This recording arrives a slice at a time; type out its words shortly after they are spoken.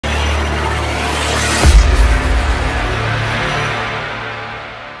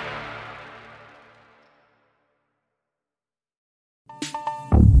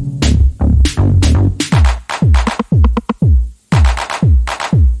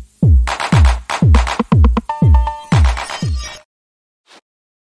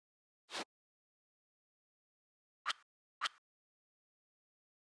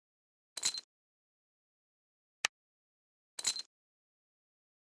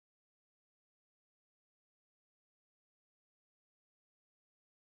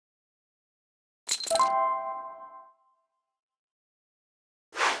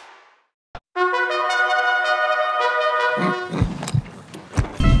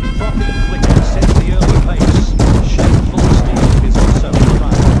Frothy Flicker sets the early pace. Shameful Steel is also in the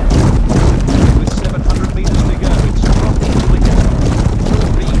run. With 700 metres to go, it's Frothy Flicker. Full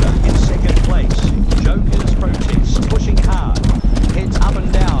Beaver in second place. Joker's Protest pushing hard. Heads up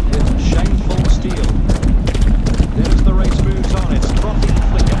and down with Shameful Steel. Then as the race moves on, it's Frothy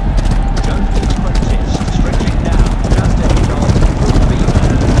Flicker. Joker's Protest stretching now. Just ahead of Full Beaver.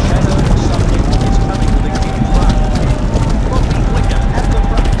 Shadow Something is coming to the key run. Frothy Flicker at the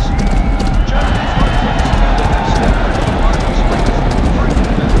front. Joker's Protest the best step into the final sprint. Full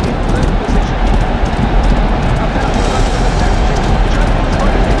Beaver in third position. About to run to the tangent. Joker's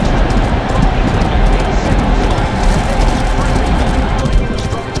Protest. Frothy Flicker in second slot. Then Full Beaver putting in a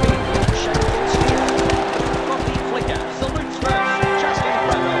strong bid with Shameful Steel. Frothy Flicker salutes first. Just in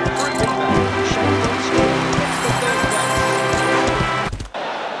front of Full Beaver. Shameful Steel gets the third place.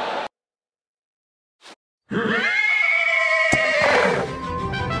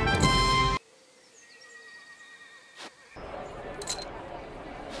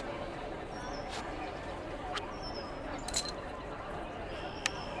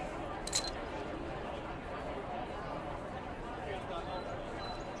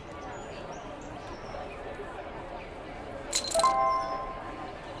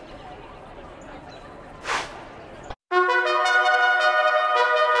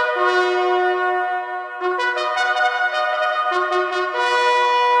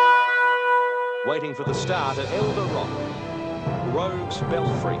 Waiting for the start at ELDEROCK. Rogue's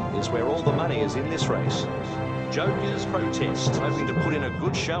Belfry is where all the money is in this race. Joker's Protest hoping to put in a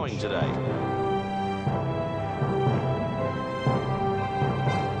good showing today.